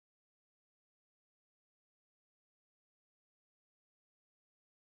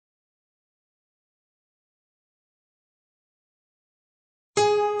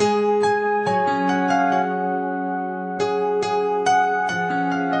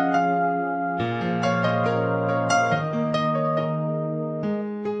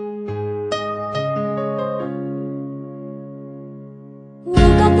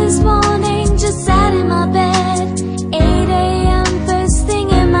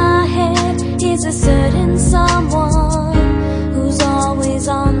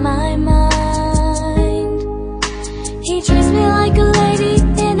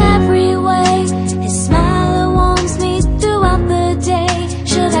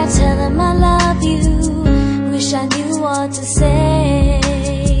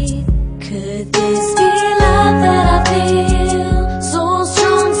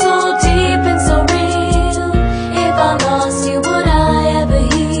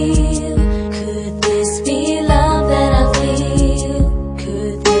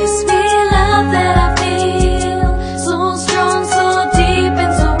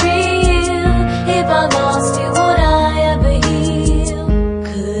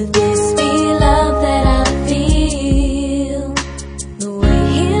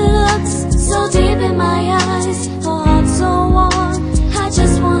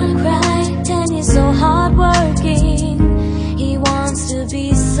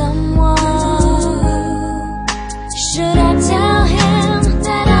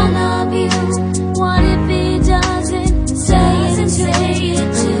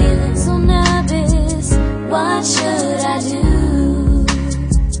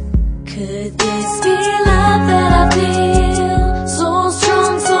Could this be love that I feel? So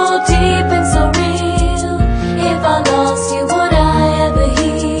strong, so deep and so real. If I lost you, would I ever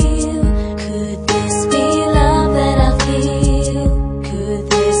heal? Could this be love that I feel? Could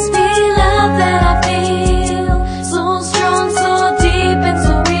this be love that I feel? So strong, so deep and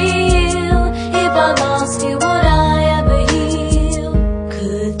so real. If I lost you, would I ever heal?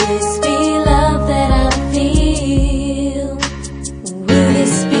 Could this be love that I feel? Will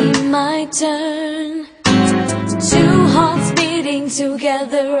this be my turn? Two hearts beating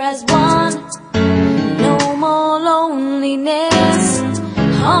together as one. No more loneliness,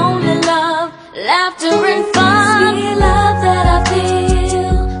 only love, laughter and fun. This love that I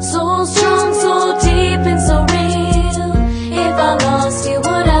feel, so strong, so deep and so real. If I lost you,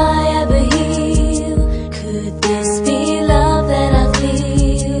 would I ever heal? Could this be love that I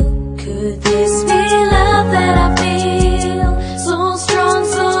feel? Could this be love that I feel? So strong,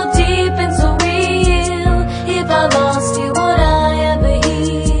 so deep and so real. If I lost you, would I ever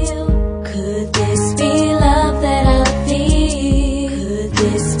heal? Could this be love that I feel? Could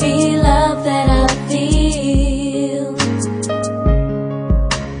this be love that I feel?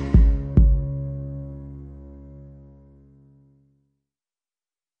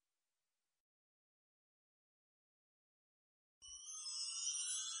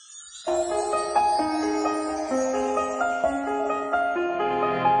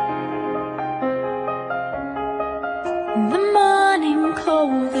 The morning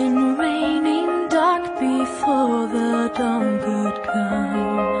cold and raining, dark before the dawn